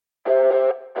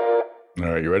All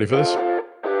right, you ready for this?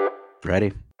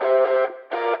 Ready.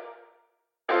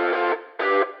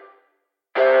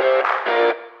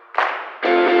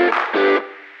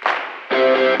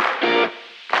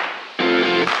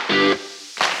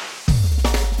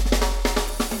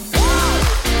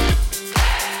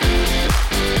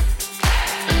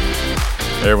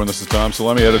 Hey everyone, this is Tom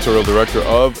Salemi, Editorial Director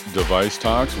of Device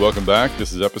Talks. Welcome back.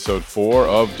 This is episode 4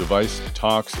 of Device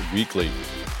Talks Weekly.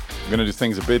 I'm going to do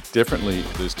things a bit differently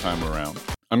this time around.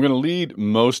 I'm going to lead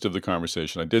most of the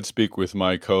conversation. I did speak with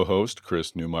my co-host,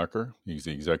 Chris Newmarker. He's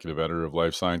the Executive Editor of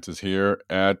Life Sciences here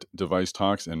at Device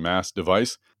Talks and Mass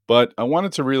Device. But I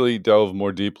wanted to really delve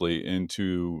more deeply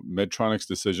into Medtronic's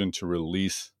decision to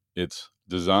release its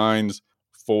designs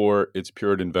for its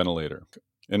Puritan ventilator.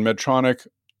 And Medtronic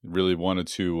really wanted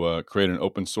to create an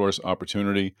open source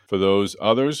opportunity for those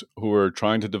others who are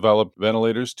trying to develop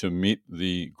ventilators to meet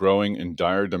the growing and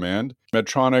dire demand.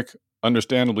 Medtronic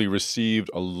understandably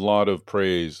received a lot of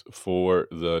praise for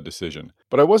the decision,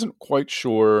 but I wasn't quite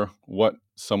sure what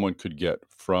someone could get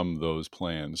from those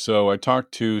plans. So I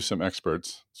talked to some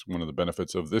experts. It's one of the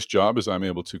benefits of this job is I'm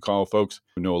able to call folks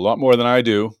who know a lot more than I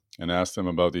do and ask them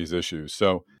about these issues.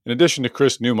 So in addition to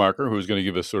Chris Newmarker, who's going to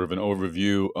give us sort of an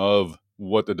overview of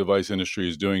what the device industry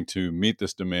is doing to meet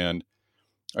this demand,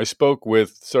 I spoke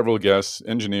with several guests,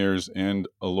 engineers, and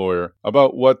a lawyer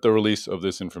about what the release of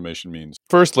this information means.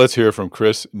 First, let's hear from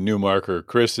Chris Newmarker.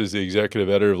 Chris is the Executive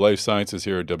Editor of Life Sciences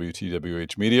here at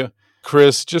WTWH Media.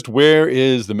 Chris, just where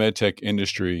is the medtech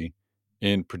industry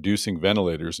in producing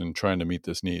ventilators and trying to meet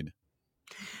this need?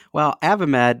 Well,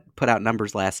 AdvaMed put out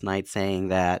numbers last night saying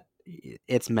that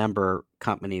its member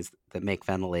companies that make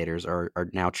ventilators are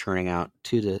now churning out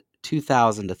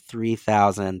 2,000 to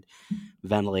 3,000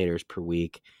 ventilators per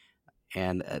week.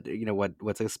 And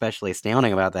what's especially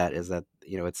astounding about that is that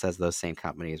it says those same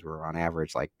companies were on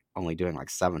average only doing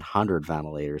 700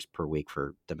 ventilators per week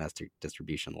for domestic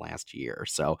distribution last year.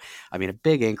 So I mean, a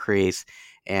big increase,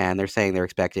 and they're saying they're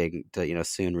expecting to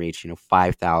soon reach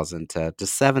 5,000 to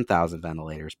 7,000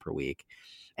 ventilators per week,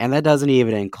 and that doesn't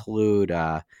even include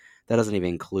all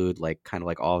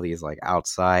these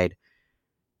outside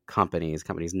companies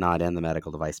not in the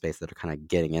medical device space that are kind of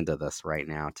getting into this right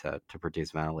now to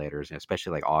produce ventilators,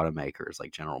 especially automakers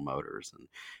like General Motors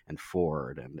and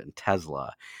Ford and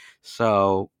Tesla.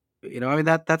 So, I mean,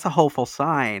 that's a hopeful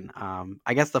sign.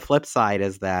 I guess the flip side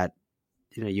is that,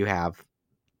 you have,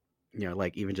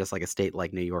 even just a state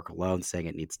like New York alone saying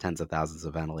it needs tens of thousands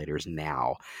of ventilators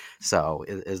now. So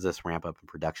is this ramp up in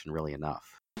production really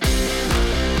enough?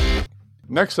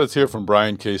 Next, let's hear from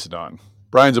Brian Casadon.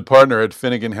 Brian's a partner at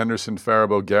Finnegan, Henderson,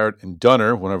 Faribault, Garrett, and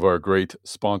Dunner, one of our great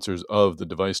sponsors of the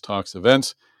Device Talks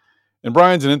events. And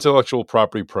Brian's an intellectual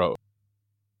property pro.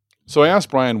 So I asked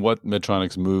Brian what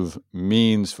Medtronic's move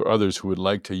means for others who would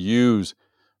like to use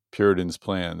Puritan's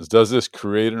plans. Does this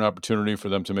create an opportunity for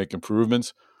them to make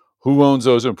improvements? Who owns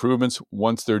those improvements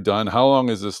once they're done? How long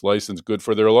is this license good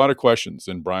for? There are a lot of questions,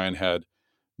 and Brian had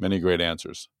many great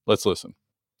answers. Let's listen.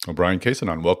 Well, Brian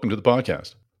Casadon, welcome to the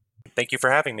podcast. Thank you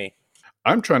for having me.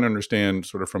 I'm trying to understand,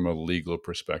 sort of from a legal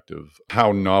perspective,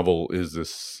 how novel is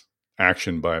this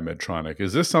action by Medtronic?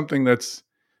 Is this something that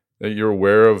you're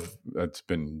aware of that's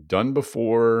been done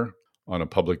before on a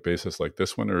public basis like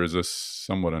this one, or is this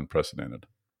somewhat unprecedented?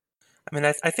 I mean,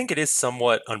 I think it is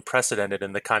somewhat unprecedented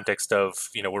in the context of,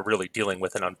 we're really dealing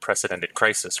with an unprecedented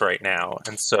crisis right now.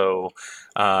 And so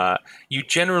you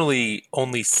generally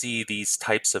only see these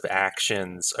types of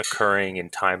actions occurring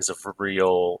in times of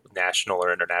real national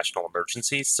or international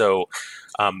emergencies. So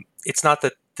it's not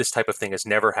that this type of thing has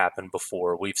never happened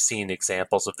before. We've seen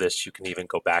examples of this. You can even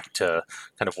go back to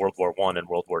kind of World War I and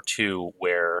World War II,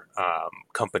 where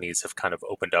companies have kind of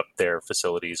opened up their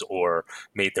facilities or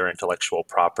made their intellectual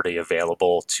property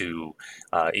available to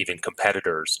even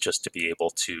competitors just to be able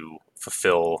to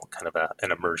fulfill kind of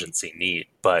an emergency need.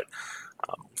 But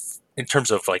in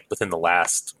terms of within the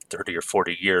last 30 or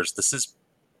 40 years, this is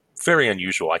very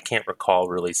unusual. I can't recall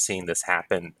really seeing this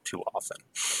happen too often.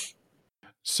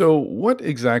 So what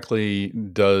exactly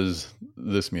does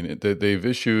this mean? They've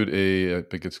issued I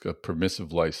think it's a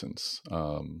permissive license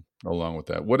along with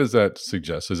that. What does that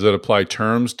suggest? Does it apply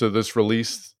terms to this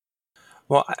release?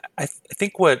 Well, I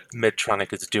think what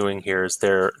Medtronic is doing here is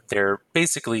they're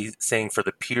basically saying for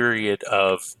the period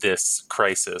of this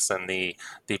crisis and the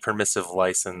permissive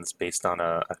license, based on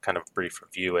a kind of brief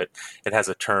review, it has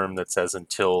a term that says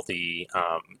until the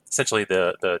essentially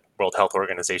the World Health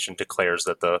Organization declares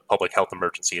that the public health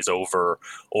emergency is over,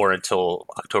 or until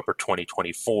October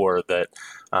 2024 that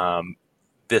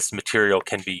this material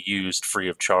can be used free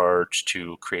of charge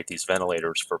to create these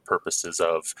ventilators for purposes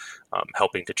of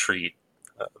helping to treat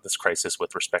this crisis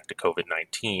with respect to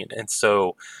COVID-19. And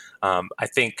so I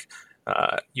think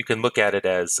you can look at it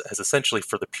as essentially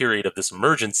for the period of this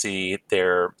emergency,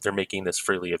 they're making this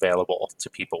freely available to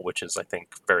people, which is, I think,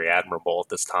 very admirable at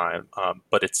this time.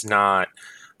 But it's not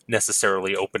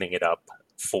necessarily opening it up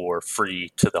for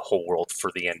free to the whole world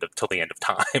for till the end of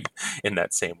time in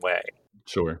that same way.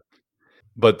 Sure.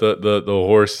 But the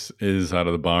horse is out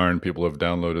of the barn. People have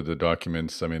downloaded the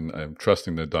documents. I mean, I'm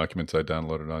trusting the documents I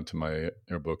downloaded onto my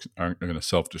AirBooks aren't going to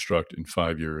self-destruct in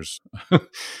 5 years.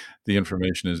 The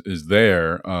information is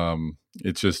there.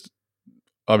 It's just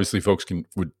obviously folks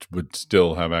would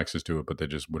still have access to it, but they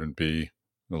just wouldn't be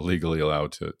legally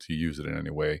allowed to use it in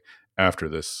any way after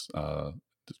this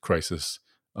crisis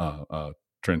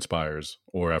transpires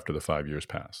or after the 5 years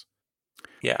pass.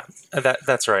 Yeah,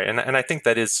 that's right, and I think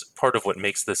that is part of what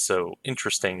makes this so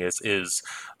interesting is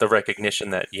the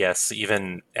recognition that yes,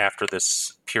 even after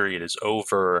this period is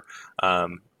over,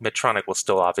 Medtronic will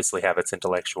still obviously have its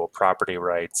intellectual property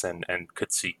rights and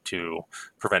could seek to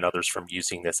prevent others from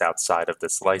using this outside of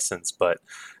this license, but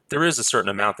there is a certain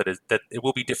amount that it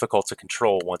will be difficult to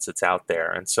control once it's out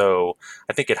there, and so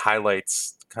I think it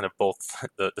highlights kind of both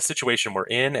the situation we're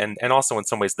in and also in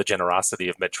some ways the generosity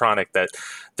of Medtronic, that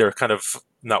they're kind of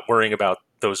not worrying about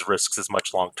those risks as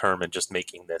much long term and just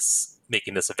making this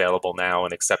available now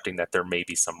and accepting that there may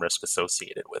be some risk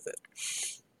associated with it.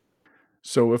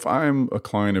 So if I'm a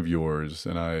client of yours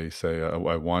and I say I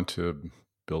want to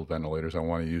build ventilators, I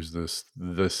want to use this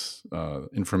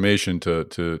information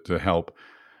to help,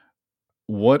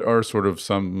 what are sort of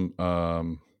some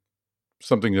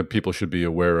something that people should be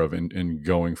aware of in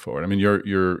going forward? I mean,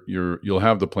 you'll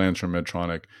have the plans from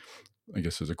Medtronic. I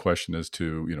guess there's a question as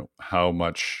to, how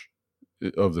much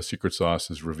of the secret sauce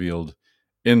is revealed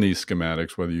in these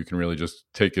schematics, whether you can really just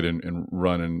take it and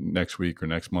run and next week or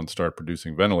next month start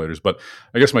producing ventilators. But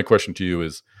I guess my question to you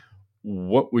is,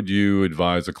 what would you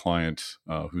advise a client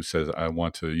who says, I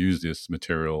want to use this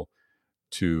material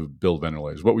to build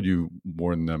ventilators? What would you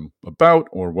warn them about,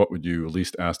 or what would you at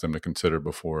least ask them to consider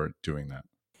before doing that?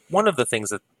 One of the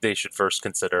things that they should first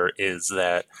consider is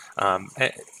that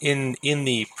in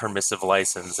the permissive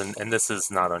license, and this is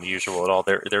not unusual at all,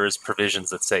 there is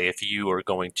provisions that say if you are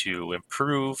going to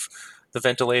improve the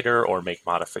ventilator or make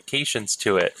modifications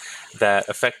to it, that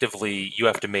effectively you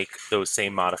have to make those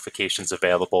same modifications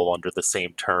available under the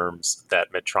same terms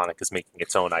that Medtronic is making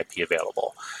its own IP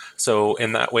available. So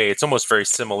in that way, it's almost very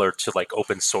similar to like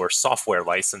open source software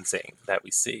licensing that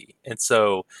we see. And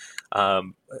so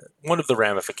one of the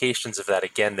ramifications of that,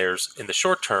 again, there's in the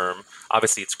short term,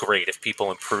 obviously it's great if people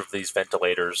improve these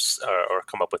ventilators or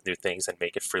come up with new things and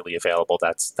make it freely available.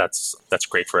 That's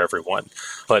great for everyone.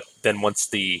 But then once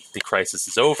the crisis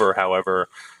is over, however,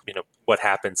 what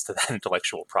happens to that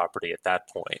intellectual property at that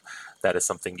point? That is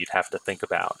something you'd have to think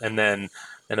about. And then,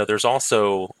 there's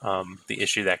also the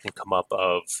issue that can come up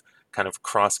of kind of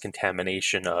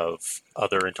cross-contamination of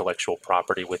other intellectual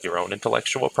property with your own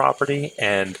intellectual property.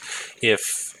 And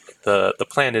if the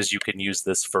plan is you can use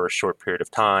this for a short period of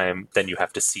time, then you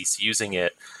have to cease using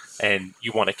it. And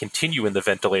you want to continue in the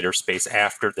ventilator space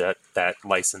after that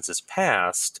license is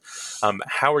passed.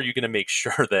 How are you going to make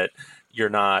sure that you're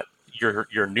not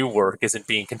your new work isn't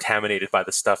being contaminated by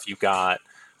the stuff you got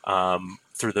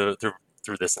through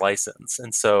this license?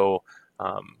 And so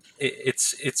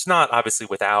it's not obviously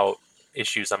without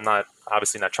issues. I'm not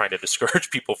trying to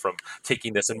discourage people from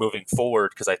taking this and moving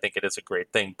forward, because I think it is a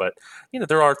great thing. But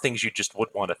there are things you just would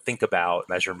want to think about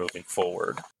as you're moving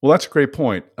forward. Well, that's a great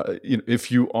point.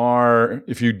 If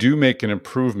you do make an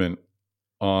improvement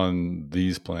on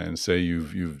these plans, say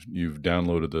you've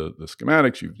downloaded the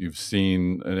schematics, you've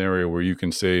seen an area where you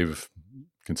can save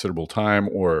considerable time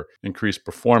or increase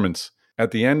performance.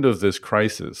 At the end of this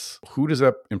crisis, who does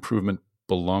that improvement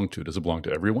belong to? Does it belong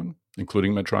to everyone,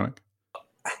 including Medtronic?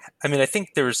 I mean, I think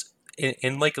there's,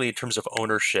 in likely in terms of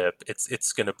ownership,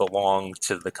 it's going to belong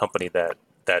to the company that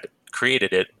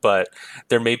created it, but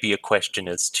there may be a question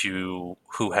as to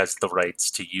who has the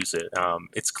rights to use it.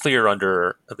 It's clear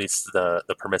under at least the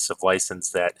permissive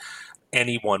license that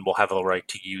anyone will have a right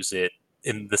to use it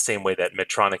in the same way that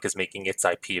Medtronic is making its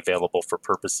IP available for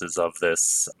purposes of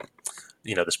this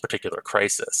this particular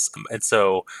crisis. And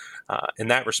so in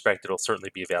that respect, it'll certainly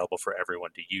be available for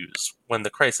everyone to use. When the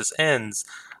crisis ends,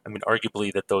 I mean,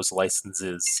 arguably that those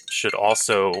licenses should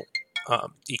also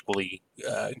equally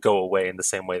go away in the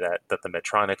same way that the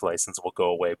Medtronic license will go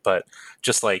away. But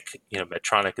just like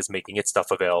Medtronic is making its stuff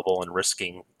available and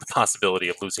risking the possibility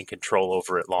of losing control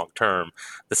over it long term,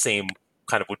 the same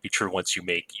kind of would be true once you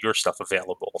make your stuff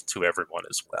available to everyone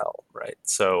as well, right?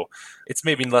 So it's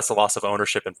maybe less a loss of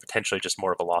ownership and potentially just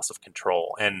more of a loss of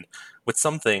control. And with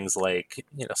some things like,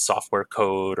 software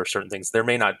code or certain things, there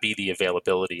may not be the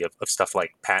availability of stuff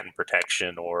like patent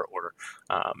protection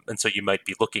and so you might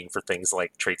be looking for things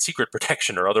like trade secret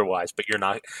protection or otherwise, but you're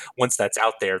not, once that's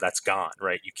out there, that's gone,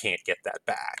 right? You can't get that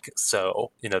back.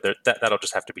 So, that'll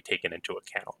just have to be taken into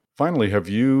account. Finally, have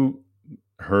you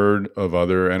heard of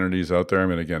other entities out there? I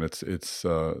mean, again, it's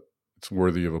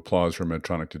worthy of applause for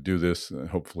Medtronic to do this.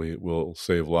 Hopefully, it will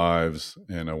save lives.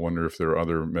 And I wonder if there are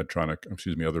other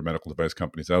other medical device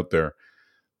companies out there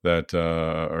that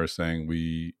are saying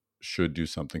we should do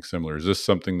something similar. Is this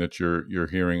something that you're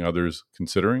hearing others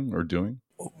considering or doing?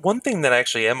 One thing that I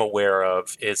actually am aware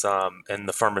of is in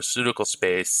the pharmaceutical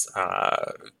space,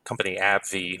 company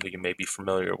AbbVie, who you may be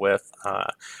familiar with,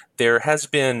 there has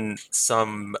been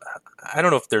some, I don't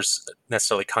know if there's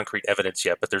necessarily concrete evidence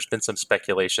yet, but there's been some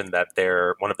speculation that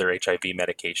one of their HIV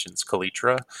medications,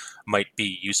 Kaletra, might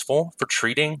be useful for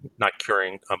treating, not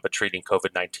curing, but treating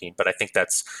COVID-19. But I think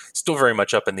that's still very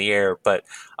much up in the air. But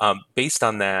based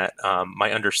on that,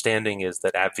 my understanding is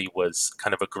that AbbVie was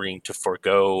kind of agreeing to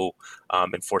forego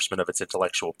enforcement of its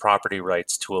intellectual property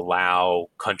rights to allow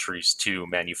countries to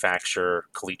manufacture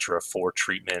Kaletra for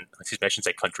treatment. Excuse me, I shouldn't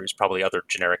say countries, probably other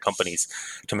generic companies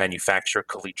to manufacture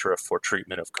Kaletra for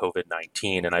treatment of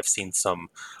COVID-19. And I've seen some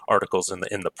articles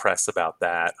in the press about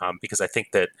that because I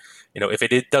think that, if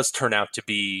it does turn out to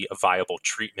be a viable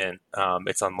treatment,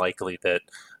 it's unlikely that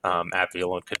AbbVie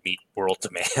alone could meet world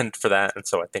demand for that. And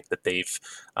so I think that they've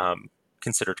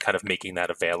considered kind of making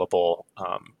that available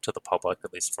to the public,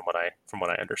 at least from what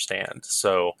I understand.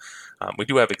 So we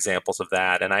do have examples of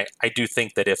that, and I do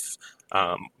think that if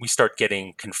we start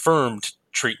getting confirmed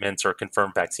treatments or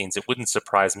confirmed vaccines, it wouldn't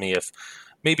surprise me if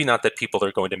maybe not that people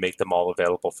are going to make them all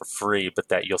available for free, but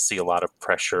that you'll see a lot of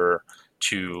pressure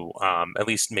to at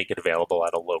least make it available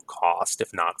at a low cost,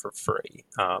 if not for free,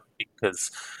 because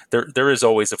there is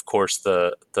always, of course,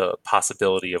 the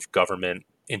possibility of government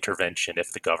intervention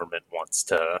if the government wants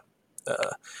to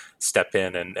step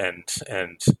in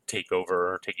and take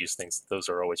over or take use things. Those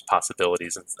are always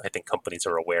possibilities, and I think companies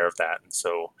are aware of that, and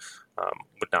so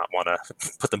would not want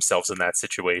to put themselves in that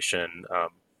situation,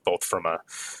 both from a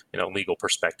legal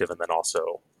perspective and then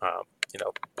also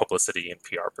publicity and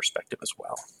PR perspective as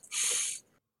well.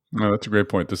 No, that's a great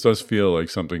point. This does feel like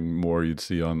something more you'd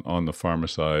see on the pharma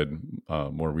side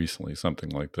more recently. Something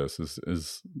like this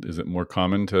is it more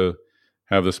common to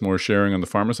have this more sharing on the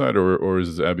pharma side, or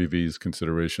is AbbVie's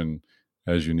consideration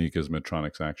as unique as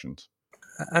Medtronic's actions?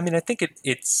 I mean, I think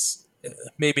it's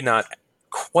maybe not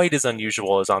quite as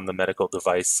unusual as on the medical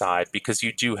device side, because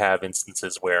you do have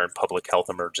instances where in public health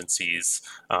emergencies,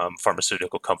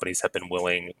 pharmaceutical companies have been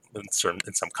willing in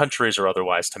some countries or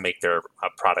otherwise to make their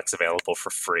products available for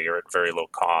free or at very low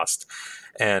cost.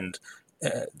 And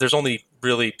there's only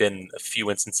really been a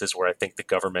few instances where I think the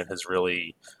government has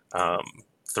really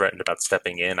threatened about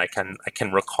stepping in. I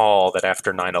can recall that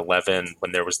after 9/11,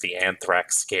 when there was the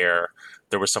anthrax scare,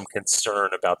 there was some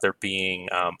concern about there being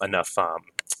enough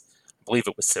I believe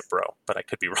it was Cipro, but I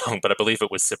could be wrong, but I believe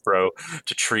it was Cipro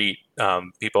to treat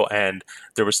people. And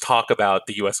there was talk about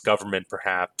the U.S. government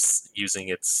perhaps using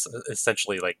its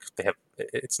essentially, like,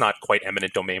 it's not quite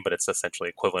eminent domain, but it's essentially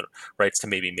equivalent rights to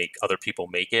maybe make other people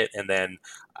make it. And then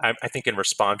I think in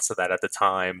response to that at the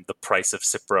time, the price of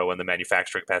Cipro and the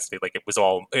manufacturing capacity, like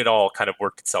it all kind of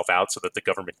worked itself out so that the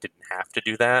government didn't have to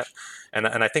do that. And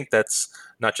I think that's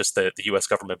not just the U.S.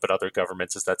 government, but other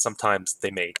governments, is that sometimes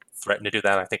they may threaten to do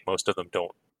that. I think most of them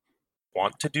don't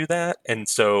want to do that. And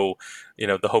so,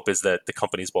 the hope is that the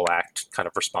companies will act kind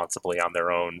of responsibly on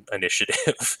their own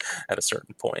initiative at a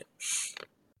certain point.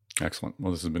 Excellent.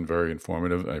 Well, this has been very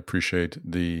informative. I appreciate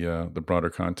the broader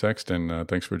context, and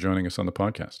thanks for joining us on the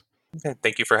podcast. Okay,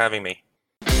 thank you for having me.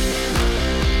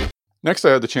 Next,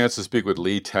 I had the chance to speak with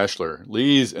Lee Teschler.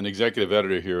 Lee's an executive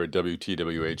editor here at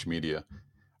WTWH Media.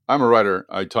 I'm a writer.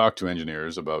 I talk to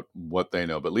engineers about what they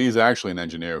know, but Lee's actually an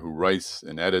engineer who writes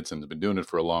and edits and has been doing it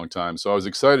for a long time. So I was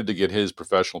excited to get his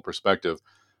professional perspective,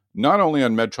 not only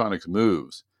on Medtronic's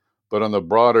moves, but on the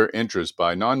broader interest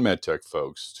by non-medtech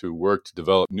folks to work to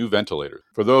develop new ventilators.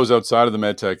 For those outside of the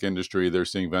medtech industry, they're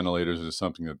seeing ventilators as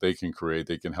something that they can create,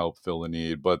 they can help fill the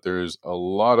need, but there's a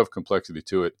lot of complexity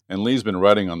to it. And Lee's been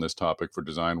writing on this topic for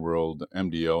Design World,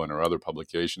 MDO, and our other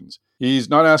publications. He's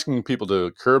not asking people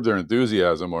to curb their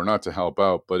enthusiasm or not to help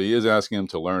out, but he is asking them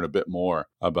to learn a bit more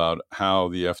about how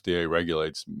the FDA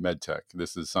regulates medtech.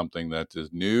 This is something that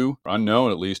is new,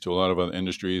 unknown at least to a lot of other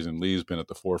industries, and Lee's been at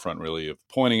the forefront really of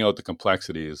pointing out the the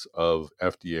complexities of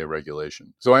FDA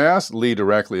regulation. So I asked Lee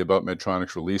directly about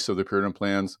Medtronic's release of the Puritan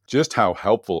plans. Just how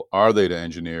helpful are they to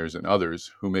engineers and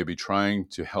others who may be trying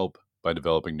to help by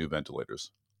developing new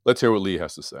ventilators? Let's hear what Lee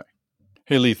has to say.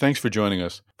 Hey, Lee, thanks for joining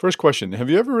us. First question, have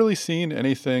you ever really seen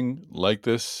anything like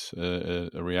this, a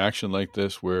reaction like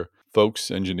this, where folks,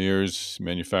 engineers,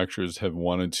 manufacturers have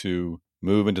wanted to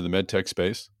move into the medtech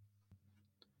space?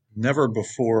 Never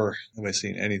before have I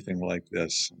seen anything like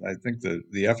this. I think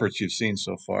the efforts you've seen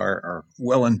so far are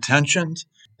well-intentioned,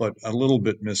 but a little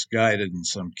bit misguided in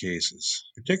some cases,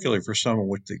 particularly for some of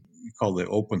what you call the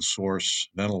open source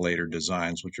ventilator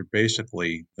designs, which are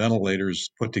basically ventilators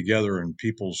put together in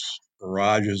people's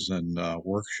garages and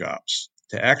workshops.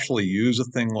 To actually use a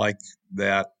thing like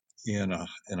that in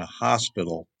a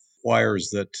hospital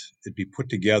requires that it be put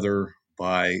together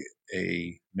by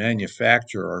a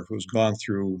manufacturer who's gone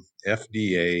through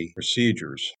FDA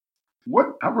procedures.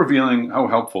 How revealing, how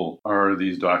helpful are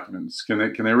these documents? Can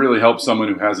they really help someone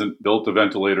who hasn't built a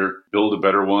ventilator build a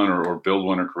better one or build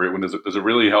one or create one? Does it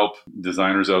really help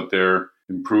designers out there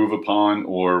improve upon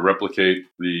or replicate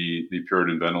the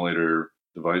Puritan ventilator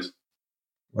device?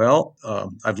 Well,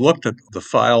 I've looked at the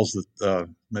files that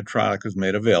Medtronic has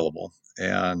made available,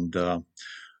 and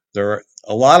there are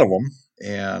a lot of them,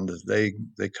 and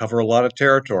they cover a lot of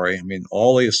territory. I mean,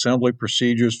 all the assembly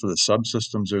procedures for the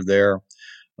subsystems are there.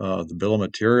 The bill of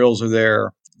materials are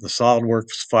there. The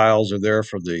SolidWorks files are there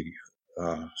for the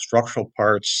structural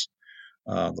parts.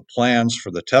 The plans for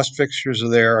the test fixtures are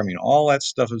there. I mean, all that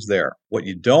stuff is there. What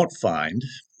you don't find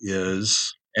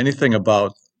is anything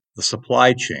about the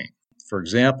supply chain. For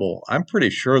example, I'm pretty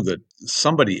sure that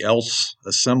somebody else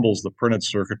assembles the printed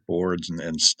circuit boards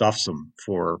and stuffs them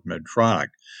for Medtronic.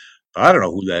 I don't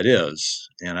know who that is,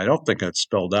 and I don't think that's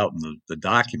spelled out in the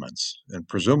documents. And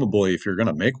presumably, if you're going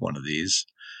to make one of these,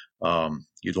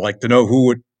 you'd like to know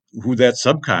who that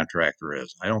subcontractor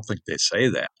is. I don't think they say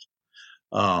that.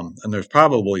 And there's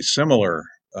probably similar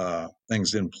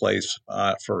things in place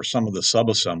for some of the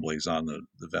sub-assemblies on the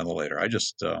ventilator.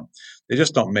 They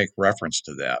just don't make reference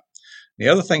to that. The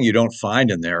other thing you don't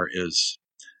find in there is,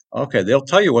 okay, they'll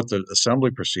tell you what the assembly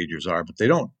procedures are, but they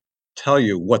don't tell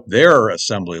you what their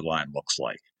assembly line looks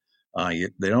like.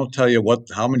 They don't tell you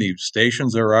how many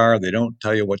stations there are. They don't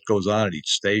tell you what goes on at each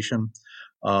station.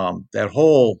 That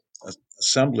whole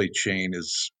assembly chain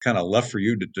is kind of left for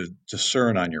you to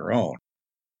discern on your own.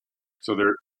 So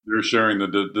they're sharing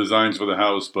the designs for the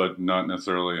house, but not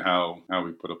necessarily how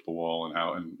we put up the wall and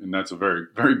how. And that's a very,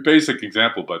 very basic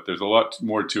example, but there's a lot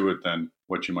more to it than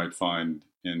what you might find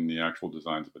in the actual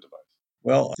designs of a device.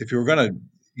 Well, if you were going to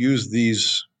use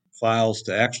these files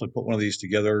to actually put one of these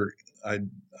together, I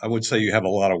would say you have a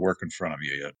lot of work in front of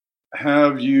you yet.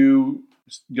 Have you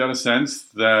got a sense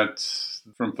that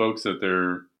from folks that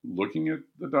they're looking at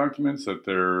the documents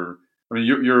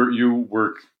you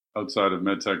work outside of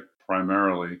medtech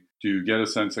primarily. Do you get a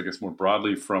sense, I guess, more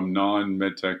broadly from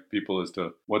non-medtech people as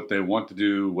to what they want to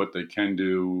do, what they can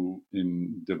do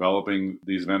in developing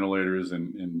these ventilators,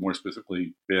 and more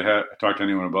specifically, talk to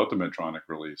anyone about the Medtronic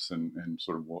release and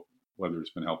sort of whether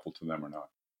it's been helpful to them or not?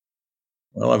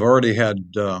 Well, I've already had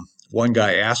one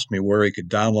guy ask me where he could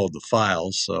download the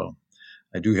files, so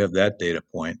I do have that data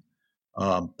point.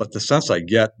 But the sense I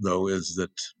get, though, is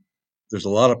that there's a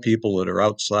lot of people that are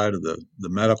outside of the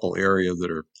medical area that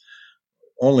are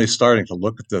only starting to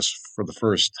look at this for the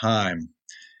first time.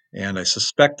 And I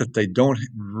suspect that they don't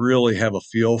really have a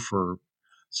feel for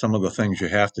some of the things you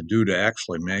have to do to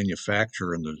actually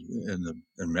manufacture in the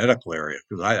medical area.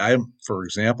 Because for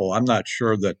example, I'm not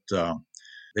sure that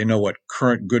they know what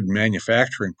current good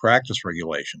manufacturing practice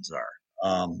regulations are.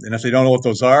 And if they don't know what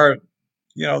those are,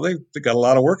 they've got a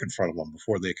lot of work in front of them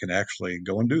before they can actually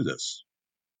go and do this.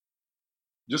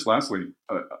 Just lastly,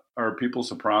 are people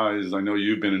surprised? I know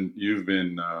you've been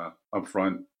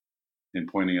upfront in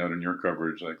pointing out in your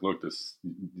coverage, like, look,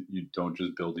 you don't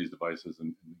just build these devices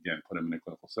and again put them in a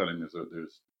clinical setting.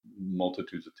 There's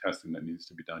multitudes of testing that needs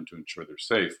to be done to ensure they're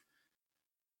safe.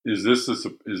 Is this a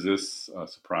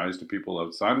surprise to people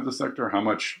outside of the sector? How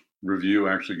much review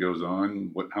actually goes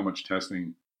on? How much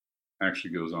testing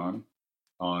actually goes on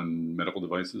medical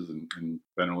devices and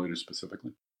ventilators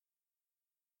specifically?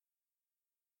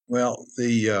 Well,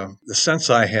 the sense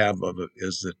I have of it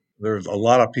is that there's a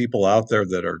lot of people out there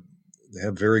that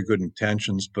have very good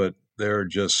intentions, but they're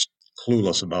just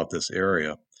clueless about this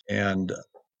area. And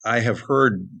I have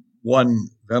heard one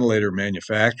ventilator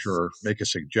manufacturer make a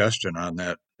suggestion on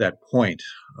that point.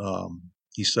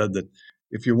 He said that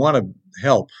if you want to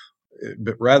help,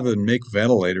 but rather than make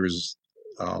ventilators,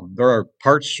 there are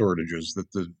parts shortages that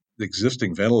the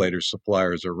existing ventilator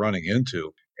suppliers are running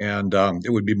into. And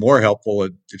it would be more helpful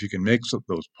if you can make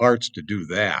those parts to do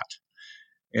that.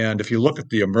 And if you look at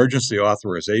the emergency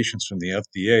authorizations from the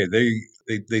FDA,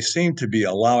 they seem to be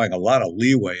allowing a lot of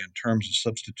leeway in terms of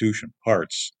substitution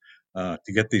parts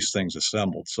to get these things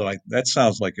assembled. So that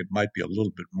sounds like it might be a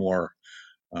little bit more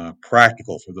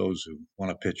practical for those who want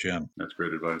to pitch in. That's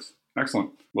great advice.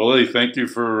 Excellent. Well, Lee, thank you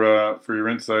for your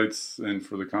insights and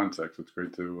for the context. It's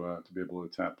great to be able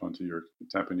to tap into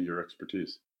your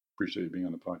expertise. Appreciate you being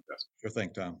on the podcast. Sure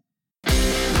thing, Tom.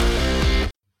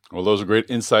 Well, those are great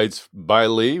insights by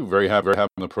Lee. Very happy to have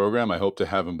him on the program. I hope to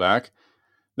have him back.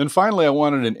 Then finally, I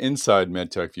wanted an inside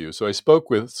MedTech view. So I spoke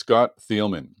with Scott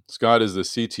Thielman. Scott is the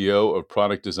CTO of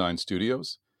Product Design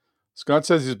Studios. Scott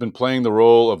says he's been playing the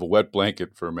role of a wet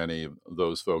blanket for many of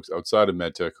those folks outside of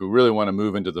MedTech who really want to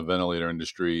move into the ventilator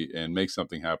industry and make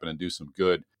something happen and do some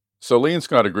good. So Lee and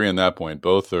Scott agree on that point.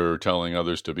 Both are telling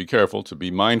others to be careful, to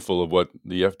be mindful of what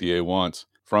the FDA wants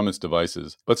from its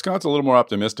devices. But Scott's a little more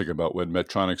optimistic about what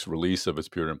Medtronic's release of its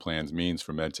pure implants means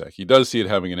for MedTech. He does see it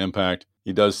having an impact.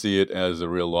 He does see it as a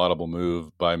real laudable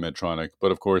move by Medtronic.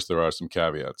 But of course, there are some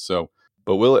caveats.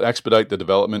 But will it expedite the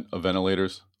development of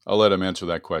ventilators? I'll let him answer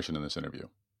that question in this interview.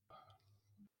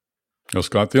 Well,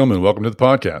 Scott Thielman, welcome to the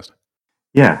podcast.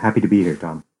 Yeah, happy to be here,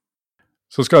 Tom.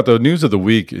 So, Scott, the news of the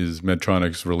week is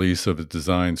Medtronic's release of its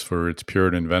designs for its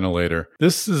Puritan ventilator.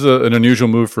 This is an unusual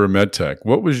move for MedTech.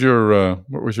 What was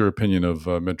your opinion of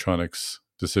Medtronic's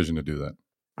decision to do that?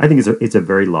 I think it's a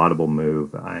very laudable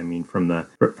move. I mean, from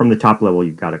the top level,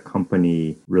 you've got a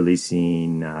company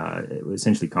releasing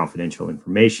essentially confidential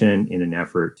information in an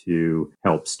effort to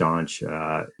help staunch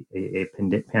a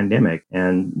pandemic,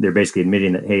 and they're basically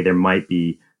admitting that hey, there might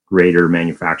be greater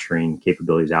manufacturing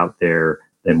capabilities out there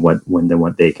than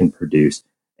what they can produce,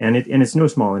 and it's no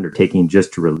small undertaking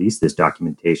just to release this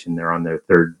documentation. They're on their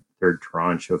third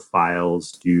tranche of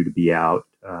files due to be out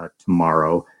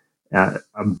tomorrow. A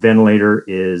ventilator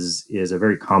is a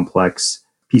very complex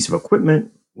piece of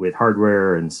equipment with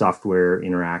hardware and software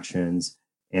interactions,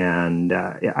 and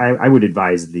I would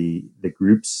advise the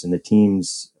groups and the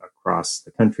teams across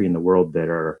the country and the world that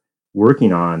are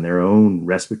working on their own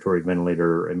respiratory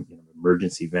ventilator and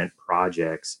emergency vent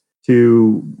projects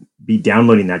to be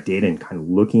downloading that data and kind of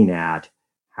looking at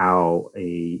how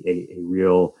a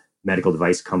real medical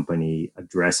device company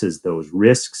addresses those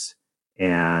risks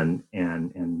and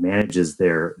manages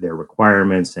their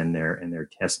requirements and their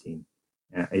testing.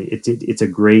 It's a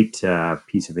great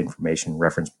piece of information,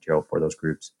 reference material for those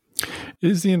groups.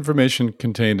 Is the information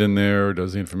contained in there, or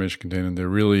does the information contained in there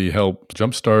really help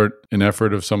jumpstart an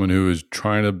effort of someone who is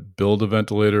trying to build a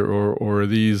ventilator, or are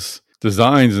these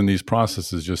designs and these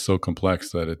processes just so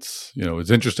complex that it's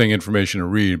interesting information to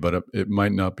read, but it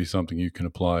might not be something you can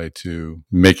apply to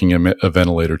making a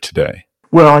ventilator today?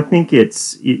 Well, I think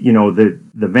it's the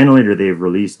ventilator they've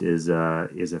released is a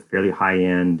fairly high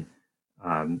end,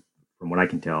 from what I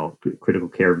can tell, critical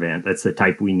care vent. That's the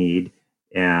type we need,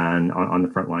 and on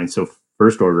the front line. So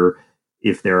first order,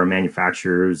 if there are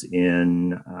manufacturers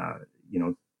in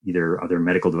either other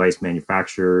medical device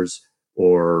manufacturers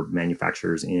or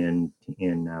manufacturers in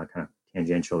kind of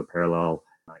tangential or parallel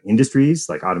industries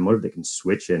like automotive that can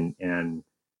switch and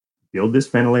build this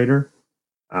ventilator,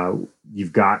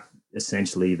 you've got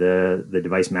essentially the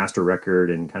device master record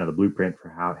and kind of the blueprint for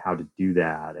how to do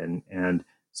that. And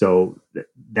so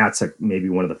that's maybe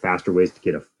one of the faster ways to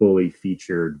get a fully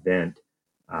featured vent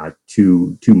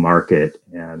to market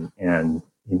and in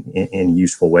a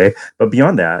useful way. But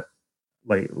beyond that,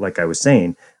 like I was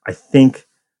saying, I think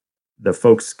the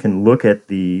folks can look at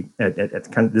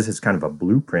kind of, this is kind of a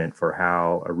blueprint for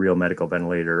how a real medical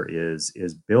ventilator is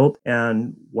built.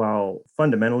 And while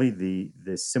fundamentally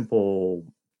the simple,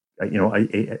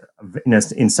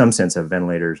 in some sense, a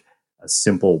ventilator's a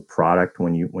simple product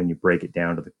when you break it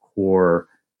down to the core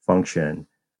function,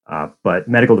 but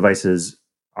medical devices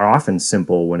are often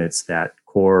simple when it's that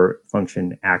core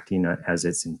function acting as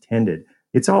it's intended.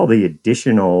 It's all the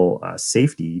additional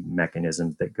safety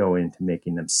mechanisms that go into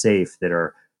making them safe that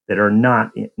are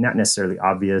not necessarily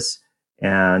obvious,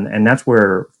 and that's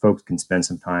where folks can spend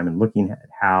some time in looking at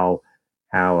how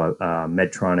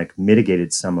Medtronic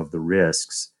mitigated some of the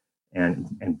risks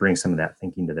and bring some of that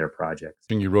thinking to their projects.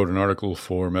 You wrote an article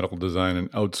for Medical Design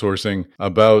and Outsourcing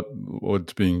about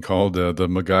what's being called the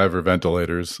MacGyver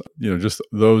ventilators. Just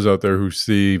those out there who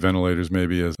see ventilators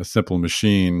maybe as a simple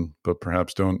machine, but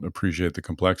perhaps don't appreciate the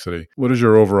complexity. What is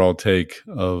your overall take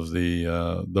of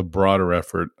the broader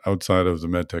effort outside of the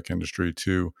medtech industry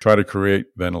to try to create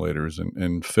ventilators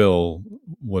and fill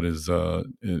what is a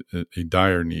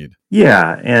dire need?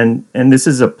 Yeah, and this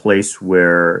is a place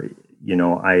where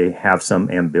I have some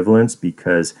ambivalence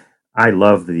because I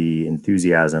love the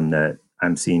enthusiasm that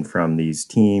I'm seeing from these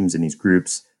teams and these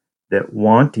groups that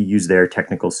want to use their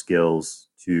technical skills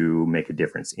to make a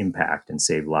difference, impact, and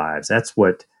save lives. That's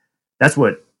what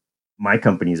my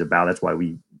company is about. That's why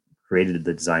we created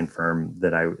the design firm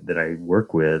that I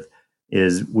work with.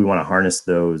 Is we want to harness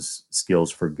those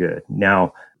skills for good.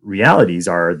 Now, realities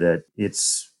are that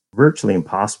it's virtually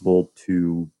impossible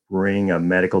to bring a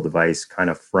medical device kind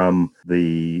of from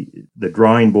the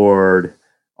drawing board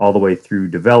all the way through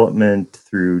development,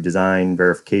 through design,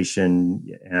 verification,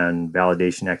 and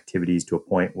validation activities to a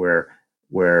point where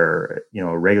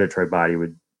a regulatory body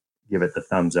would give it the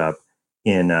thumbs up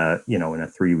in a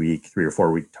 3 or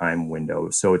 4 week time window.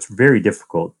 So it's very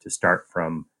difficult to start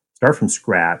from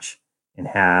scratch and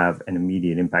have an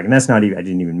immediate impact. And that's not even, I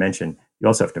didn't even mention, you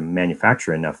also have to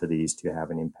manufacture enough of these to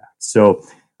have an impact. So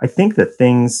I think the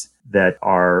things that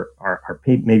are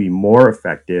maybe more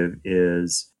effective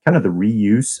is kind of the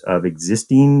reuse of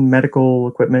existing medical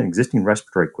equipment, existing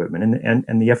respiratory equipment.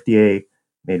 And the FDA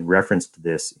made reference to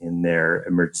this in their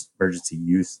emergency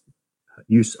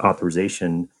use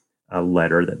authorization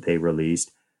letter that they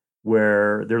released,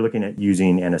 where they're looking at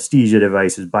using anesthesia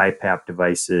devices, BiPAP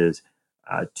devices,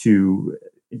 to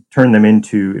turn them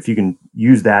into, if you can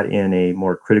use that in a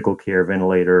more critical care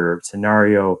ventilator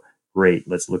scenario, great.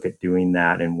 Let's look at doing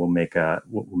that, and we'll make a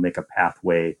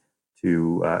pathway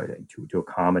to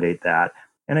accommodate that.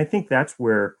 And I think that's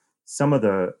where some of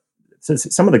the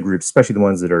groups, especially the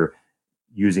ones that are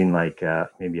using like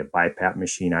maybe a BiPAP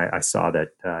machine. I saw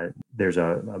that there's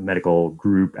a medical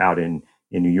group out in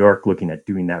New York looking at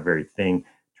doing that very thing,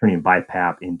 turning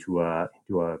BiPAP into a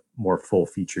more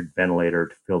full-featured ventilator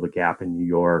to fill the gap in New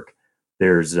York.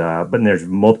 There's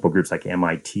multiple groups like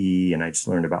MIT, and I just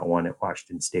learned about one at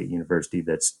Washington State University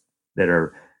that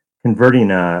are converting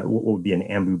what would be an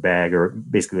ambu bag, or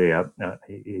basically a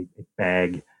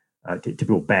bag,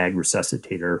 typical bag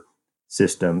resuscitator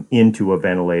system, into a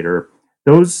ventilator.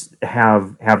 Those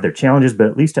have their challenges, but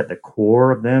at least at the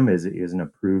core of them is an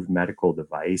approved medical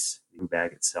device, the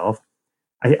bag itself.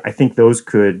 I think those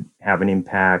could have an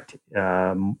impact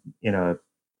in a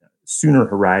sooner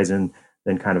horizon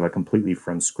than kind of a completely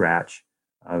from scratch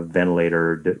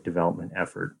ventilator development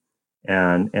effort.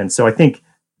 And so I think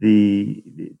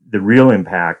the real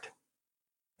impact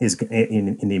is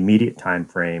in the immediate time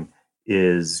frame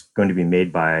is going to be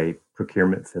made by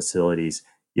procurement facilities,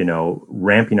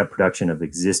 ramping up production of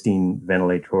existing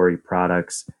ventilatory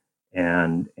products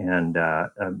and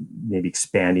maybe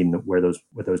expanding where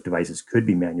those devices could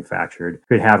be manufactured,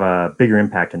 could have a bigger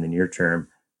impact in the near term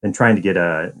than trying to get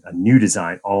a new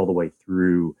design all the way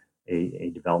through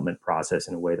a development process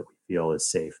in a way that we feel is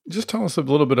safe. Just tell us a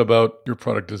little bit about your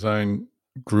product design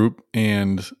group,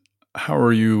 and how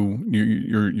are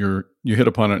you hit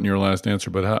upon it in your last answer,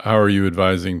 but how are you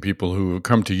advising people who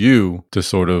come to you to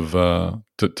sort of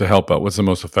to help out? What's the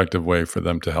most effective way for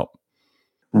them to help?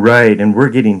 Right, and we're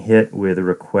getting hit with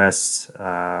requests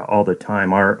all the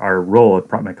time. Our role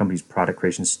at my company's Product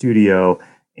Creation Studio,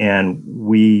 and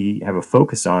we have a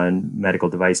focus on medical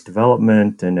device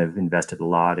development and have invested a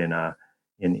lot in a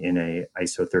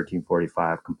ISO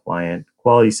 13485 compliant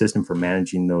quality system for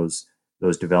managing those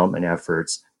development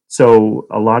efforts. So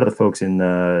a lot of the folks in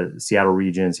the Seattle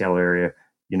region, Seattle area,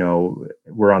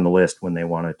 we're on the list when they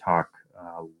want to talk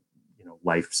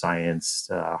life science,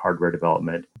 hardware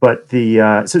development. But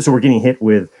so we're getting hit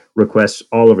with requests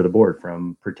all over the board,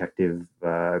 from protective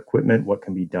equipment, what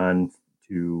can be done,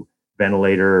 to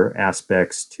ventilator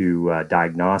aspects, to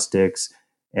diagnostics.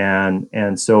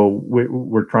 And so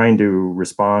we're trying to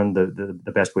respond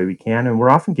the best way we can. And we're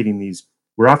often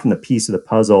the piece of the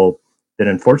puzzle that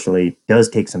unfortunately does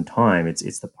take some time.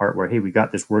 It's the part where, hey, we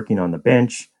got this working on the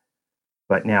bench,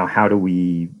 but now how do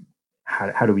we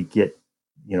get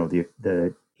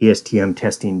the ASTM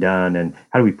testing done, and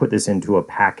how do we put this into a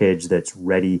package that's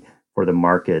ready for the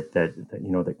market that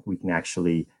we can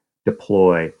actually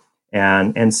deploy?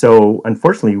 And so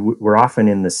unfortunately we're often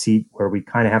in the seat where we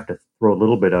kind of have to throw a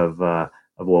little bit of a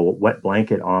wet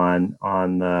blanket on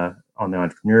the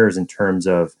entrepreneurs in terms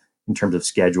of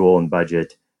schedule and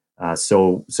budget.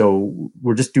 So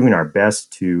we're just doing our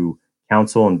best to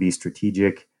counsel and be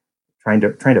strategic, trying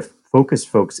to focus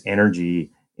folks'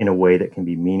 energy in a way that can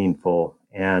be meaningful.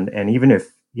 And even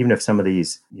if some of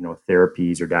these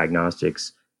therapies or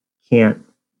diagnostics can't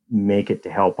make it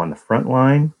to help on the front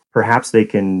line, perhaps they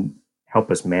can help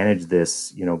us manage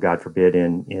this, God forbid,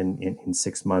 in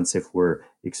 6 months if we're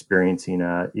experiencing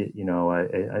a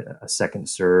second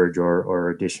surge or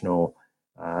additional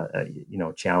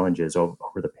challenges over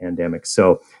the pandemic.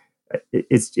 So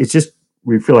it's just,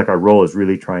 we feel like our role is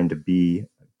really trying to be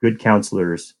good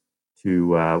counselors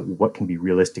to what can be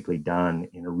realistically done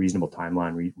in a reasonable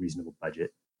timeline, reasonable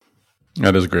budget.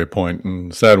 That is a great point,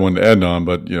 and sad one to end on.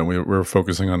 But we're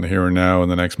focusing on the here and now in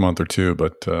the next month or two.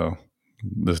 But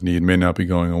this need may not be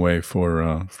going away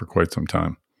for quite some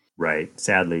time. Right.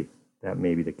 Sadly, that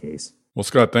may be the case. Well,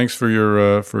 Scott, thanks for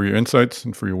your insights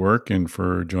and for your work and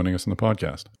for joining us on the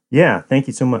podcast. Yeah, thank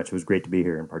you so much. It was great to be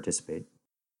here and participate.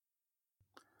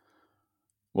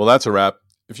 Well, that's a wrap.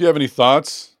 If you have any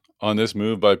thoughts on this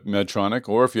move by Medtronic,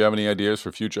 or if you have any ideas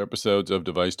for future episodes of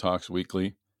Device Talks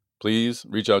Weekly, please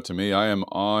reach out to me. I am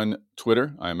on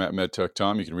Twitter. I am at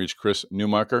MedTechTom. You can reach Chris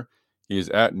Newmarker. He is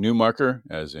at Newmarker,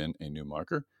 as in a new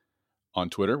marker, on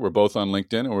Twitter. We're both on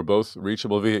LinkedIn, and we're both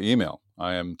reachable via email.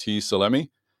 I am T. Salemi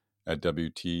at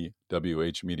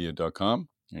WTWHmedia.com,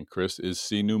 and Chris is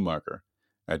C. Newmarker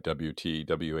at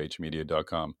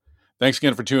WTWHmedia.com. Thanks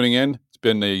again for tuning in. It's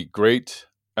been a great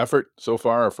effort so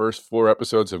far. Our first 4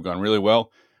 episodes have gone really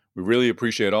well. We really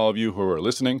appreciate all of you who are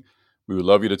listening. We would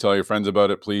love you to tell your friends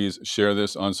about it. Please share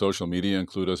this on social media.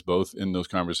 Include us both in those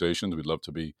conversations. We'd love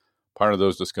to be part of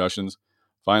those discussions.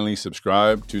 Finally,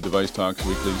 subscribe to Device Talks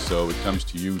Weekly so it comes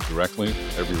to you directly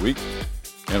every week.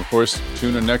 And of course,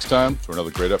 tune in next time for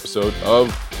another great episode of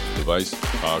Device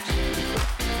Talks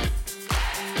Weekly.